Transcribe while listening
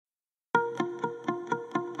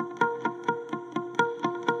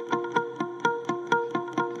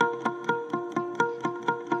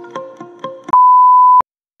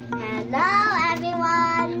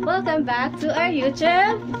welcome back to our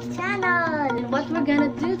YouTube channel. And what we're gonna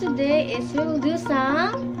do today is we will do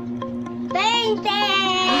some painting.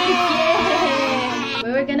 Yay!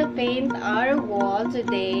 We're gonna paint our wall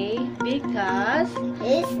today because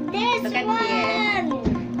It's this look at one. here.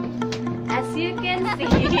 As you can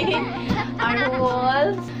see, our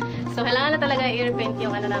walls. So kailangan na talaga i-repaint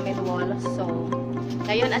yung namin wall. So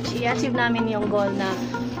ngayon i-achieve namin yung goal na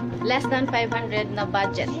less than 500 na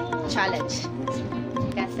budget challenge.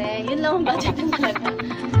 Kasi yun lang ang budget na talaga.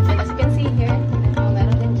 And as you can see here,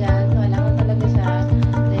 meron din dyan. So kailangan talaga siya.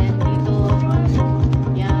 Then dito,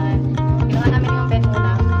 yan. Ginawa namin yung bed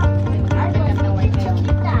muna. Then mag-repaint kami ng white ngayon.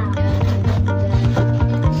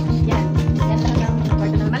 Yan. Yan lang ang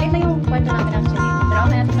kwarto namin. Maliit na yung kwarto namin actually. Pero ako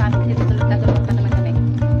na natin sa amin kasi tutulog pa naman kami.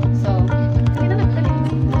 So,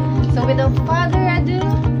 so without further ado,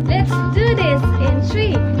 let's do this in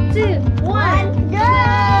 3, 2, 1, go!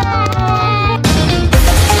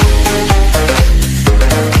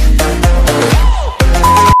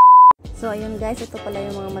 So, ayun guys, ito pala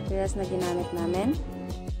yung mga materials na ginamit namin.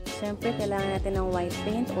 Siyempre, kailangan natin ng white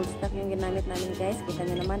paint. Old stock yung ginamit namin guys. Kita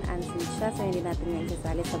nyo naman, unsealed siya. So, hindi natin nga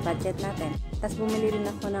isasali sa budget natin. Tapos, bumili rin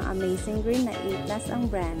ako ng Amazing Green na A+ ang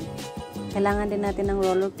brand. Kailangan din natin ng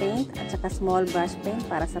roller paint at saka small brush paint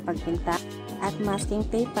para sa pagpinta. At masking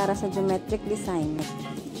tape para sa geometric design.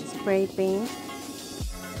 Spray paint,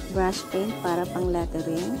 brush paint para pang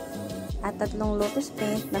lettering. At 3 lotus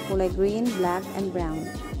paint na kulay green, black, and brown.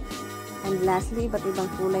 And lastly, iba't ibang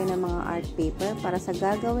kulay ng mga art paper para sa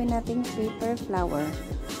gagawin nating paper flower.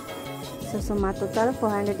 So, sumatotal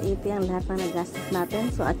 480 ang lahat ng nagastos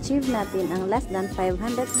natin. So, achieve natin ang less than 500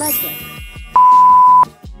 budget.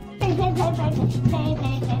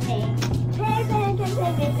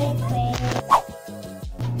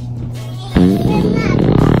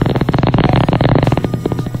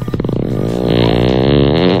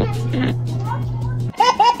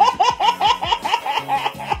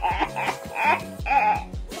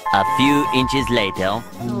 A few inches later.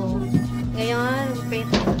 So, ngayon,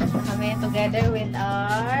 paint kami together with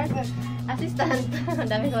our assistant. Ang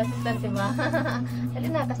dami ko assistant, diba? Dali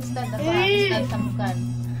na, assistant ako. Assistant sa mukhan.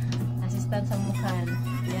 Assistant sa mukhan.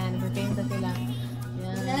 Yan, paint na sila.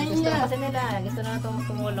 Yan, gusto na kasi nila. Gusto na itong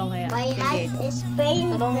tumulong. Kaya, My eyes is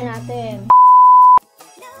painted. tulungan natin.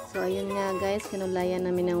 So, ayun nga guys, kinulayan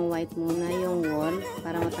namin ng white muna yung wall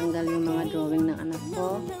para matanggal yung mga drawing ng anak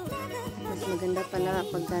ko. Mas maganda pala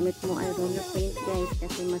pag gamit mo ay roller paint guys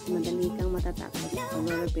kasi mas madali kang matatakot pag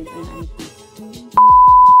roller paint ang gamit mo.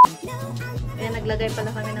 Kaya naglagay pala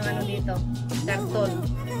kami ng ano dito, karton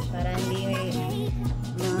para hindi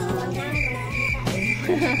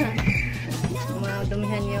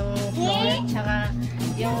madumihan yung floor. Tsaka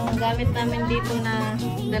yung gamit namin dito na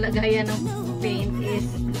lalagayan ng paint is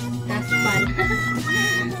dustpan.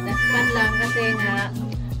 Dustpan lang kasi nga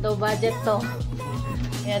low budget to.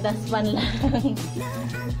 Kaya dustpan lang.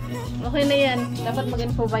 Okay na yan. Dapat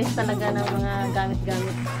mag-improvise talaga ng mga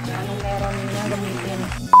gamit-gamit. Anong meron nyo gamitin.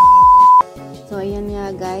 So, ayan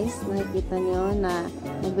nga guys. Nakikita nyo na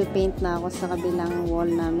nagbe-paint na ako sa kabilang wall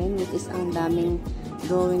namin. Which is ang daming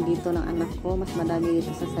drawing dito ng anak ko. Mas madami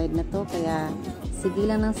dito sa side na to. Kaya, sige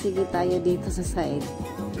lang ng sige tayo dito sa side.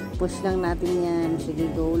 Push lang natin yan. Sige,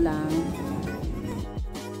 go lang.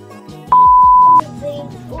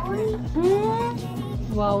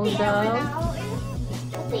 Wow daw.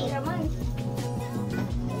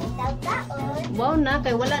 Wow na,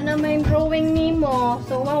 kay wala na may drawing nimo.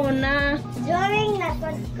 So wow na. Drawing na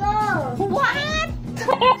ko. What?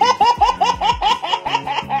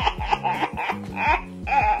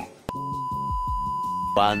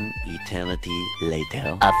 One eternity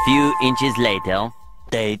later. A few inches later.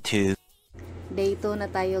 Day 2. Day 2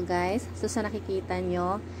 na tayo guys. So sa nakikita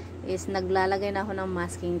nyo is naglalagay na ako ng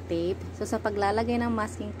masking tape. So sa paglalagay ng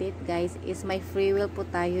masking tape guys is may free will po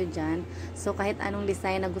tayo dyan. So kahit anong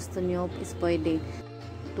design na gusto nyo is pwede.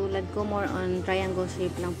 Tulad ko more on triangle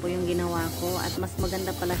shape lang po yung ginawa ko. At mas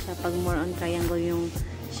maganda pala siya pag more on triangle yung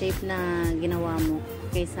shape na ginawa mo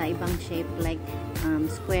kaysa ibang shape like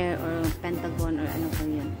square or pentagon or ano po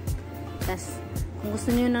yun. Tas kung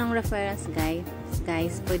gusto niyo ng reference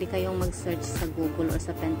guys, pwede kayong mag-search sa Google or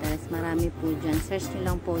sa Pinterest. Marami po dyan. Search nyo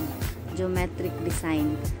lang po geometric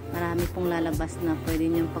design. Marami pong lalabas na pwede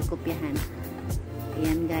nyo pagkopyahan.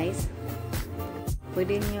 Ayan guys.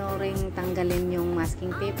 Pwede nyo ring tanggalin yung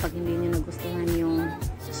masking tape pag hindi nyo nagustuhan yung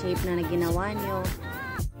shape na ginawa nyo.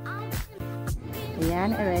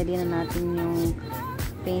 Ayan, i-ready na natin yung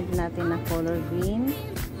paint natin na color green.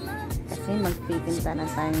 Kasi magpipinta na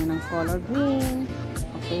tayo ng color green.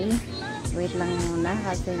 Okay? Wait lang muna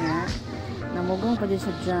kasi nga namugong pa dyan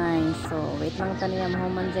siya dyan. So wait lang taniya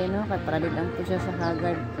mahuman dyan no, kaya para din lang po siya sa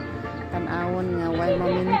haggard tanawon nga why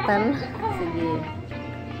mamintal. Sige,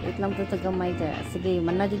 wait lang po ito gamay ka. Sige,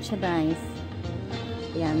 manadid siya guys.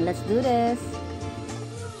 Yan, let's do this.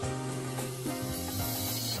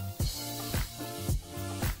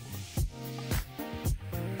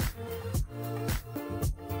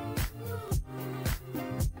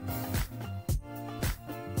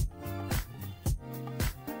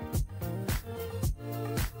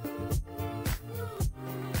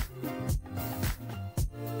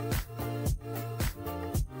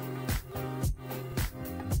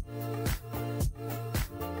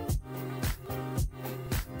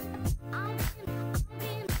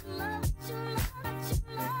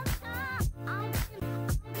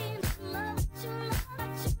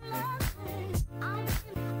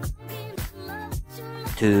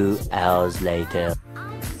 Two hours later.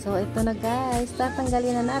 So ito na guys,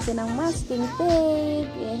 tatanggalin na natin ang masking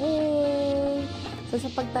tape. Yay! So sa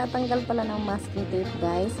pagtatanggal pala ng masking tape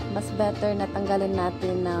guys, mas better na tanggalin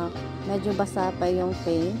natin na medyo basa pa yung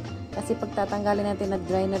paint. Kasi pagtatanggalin natin na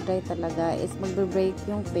dry talaga is magbe-break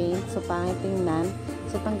yung paint. So pangit tingnan.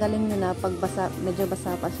 So tanggalin nyo na pag basa, medyo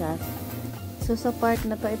basa pa siya. So sa part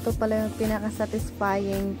na to, ito pala yung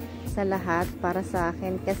pinaka-satisfying sa lahat para sa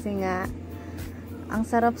akin. Kasi nga, ang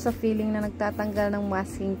sarap sa feeling na nagtatanggal ng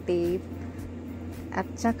masking tape. At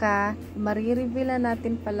saka, marireveal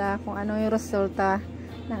natin pala kung ano yung resulta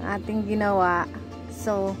ng ating ginawa.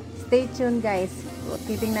 So, stay tuned guys.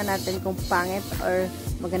 Titingnan natin kung pangit or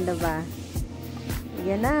maganda ba.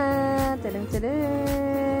 Yan na! Tadang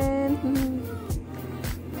tadang!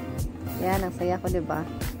 Yan, ang saya ko diba?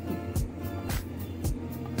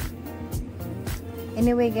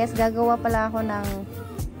 Anyway guys, gagawa pala ako ng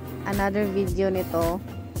another video nito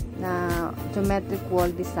na geometric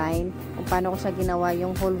wall design, kung paano ko siya ginawa,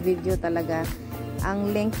 yung whole video talaga.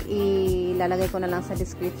 Ang link ilalagay ko na lang sa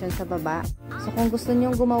description sa baba. So kung gusto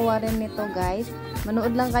nyong gumawa rin nito guys,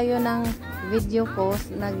 manood lang kayo ng video ko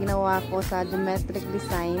na ginawa ko sa geometric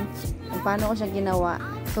design, kung paano ko siya ginawa.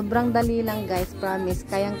 Sobrang dali lang guys, promise,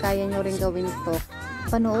 kayang-kaya nyo rin gawin ito.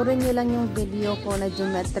 Panoorin nyo lang yung video ko na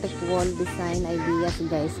geometric wall design ideas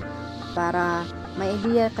guys, para may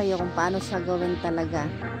idea kayo kung paano siya gawin talaga.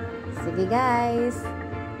 Sige guys,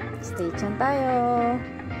 stay tuned tayo.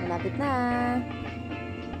 Malapit na.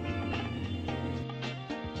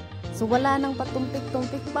 So wala nang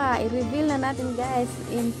patumpik-tumpik pa. I-reveal na natin guys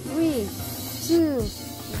in 3, 2,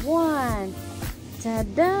 1.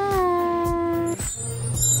 Tada!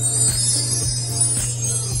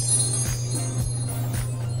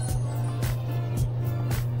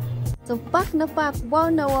 So pack na pack.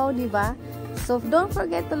 Wow na wow, diba? So don't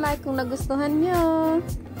forget to like kung nagustuhan nyo.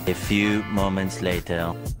 A few moments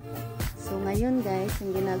later. So ngayon guys,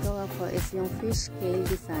 yung ginagawa ko is yung fish scale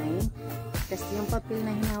design. Tapos yung papel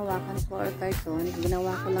na hinahawakan ko or karton,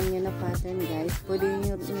 ginawa ko lang yun na pattern guys. Pwede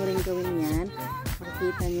nyo rin gawin yan.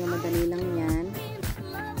 Makikita nyo, madali lang yan.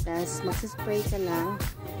 Tapos magsispray ka lang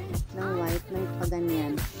ng white ng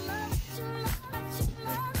paganyan.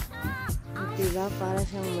 Diba? Para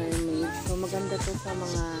siyang mermaid. So maganda to sa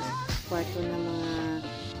mga kwarto ng mga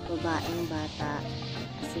babaeng bata.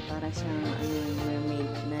 Kasi para siyang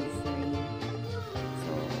mermaid na design.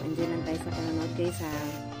 So enjoy lang tayo sa panonood guys ha.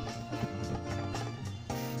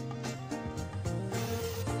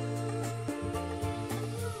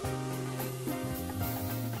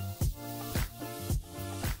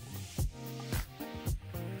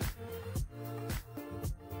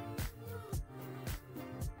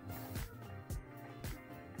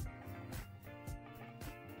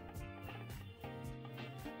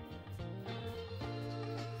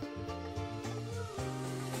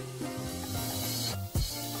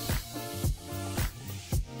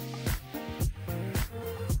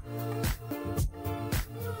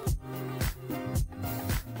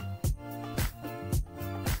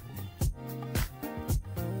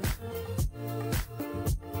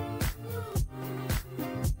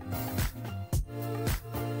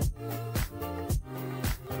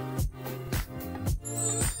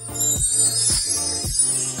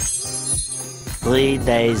 Three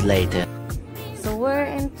days later. So we're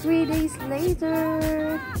in 3 days later.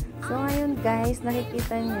 So ngayon guys,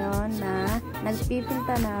 nakikita nyo na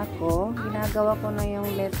nagpipinta na ako. Ginagawa ko na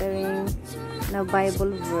yung lettering na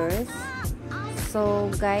Bible verse.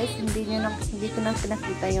 So guys, hindi ko na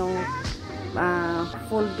pinakita yung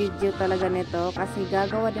full video talaga nito. Kasi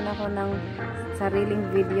gagawa din ako ng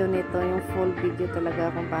sariling video nito. Yung full video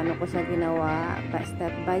talaga kung paano ko siya ginawa.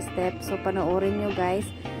 Step by step. So panoorin nyo guys.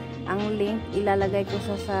 Ang link ilalagay ko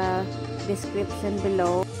sa description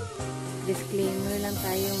below. disclaimer lang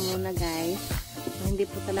tayo muna guys. Hindi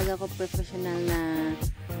po talaga ako professional na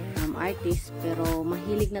artist, pero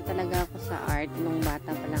mahilig na talaga ako sa art nung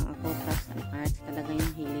bata pa lang ako. Crafts and arts talaga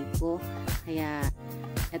yung hilig ko. Kaya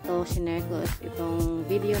ito, shinare ko itong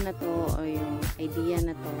video na to o yung idea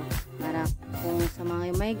na to para kung sa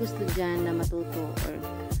mga may gusto dyan na matuto or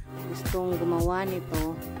gustong gumawa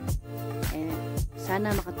nito,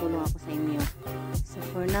 sana makatulong ako sa inyo. So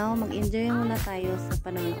for now, mag-enjoy muna tayo sa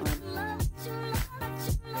panonood.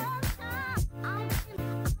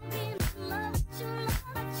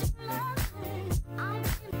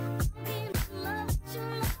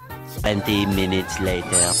 20 minutes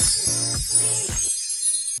later.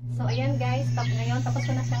 So ayan guys, ngayon tapos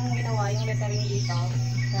ko na siyang ginawa yung lettering dito.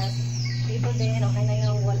 Tapos dito din, okay na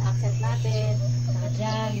yung wall accent natin. Saka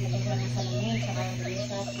dyan, lagay ko ng salamin, saka yung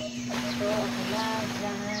balisas. Ito, okay lang,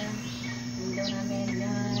 dyan. Window namin,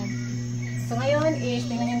 yan. So ngayon is,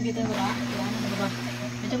 tingnan yung dito ba? Yan, ano ba?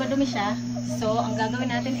 Medyo madumi siya. So ang gagawin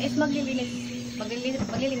natin is maglilinis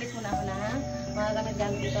muna ako na mga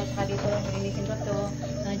gamit dito. Saka dito, lilinisin ko ito.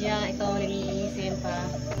 Dyan, ito, lilinisin pa.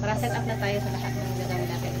 Para set up na tayo sa lahat ng gagawin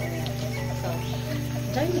natin. So,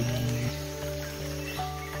 join me!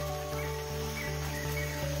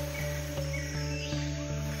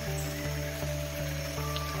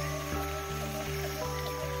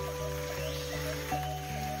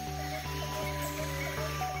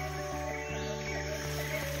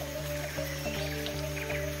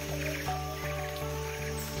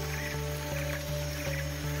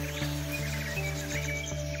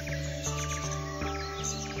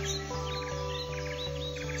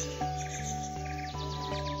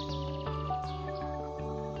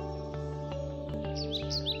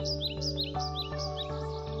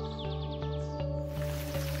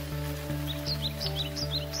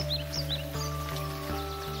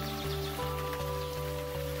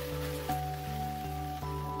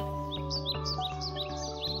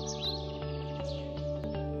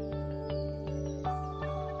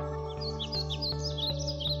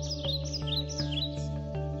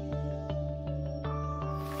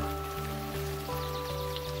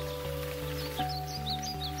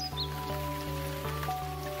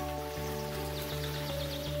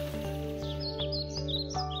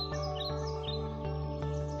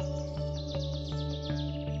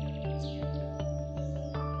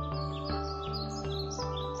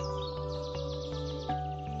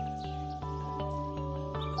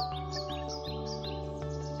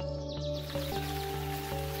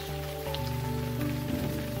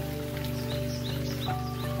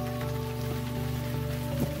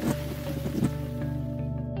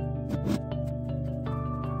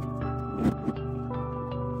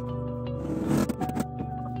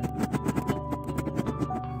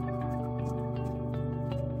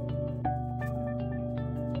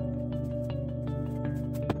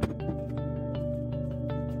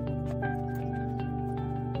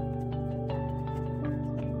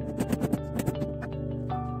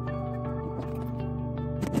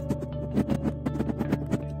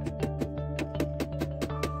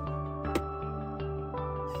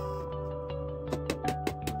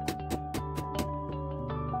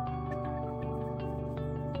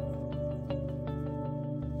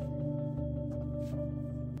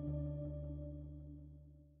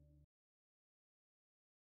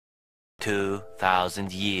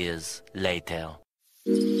 $2,000 years later.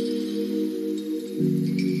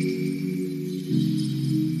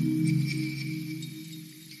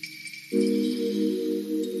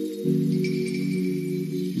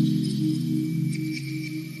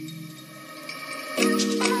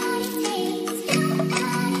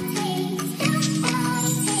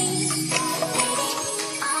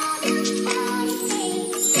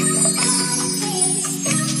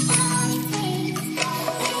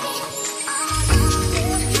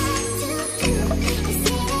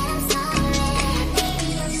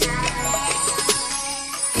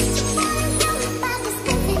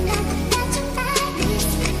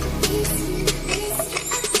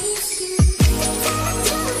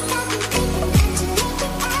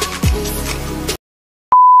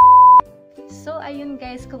 So, ayun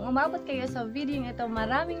guys, kung umabot kayo sa video ito,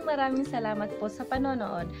 maraming salamat po sa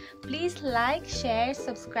panonood. Please like, share,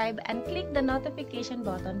 subscribe, and click the notification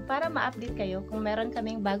button para ma-update kayo kung meron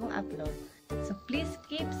kaming bagong upload. So, please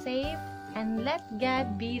keep safe and let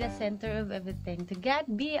God be the center of everything. To God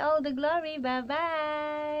be all the glory.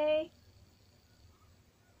 Bye-bye!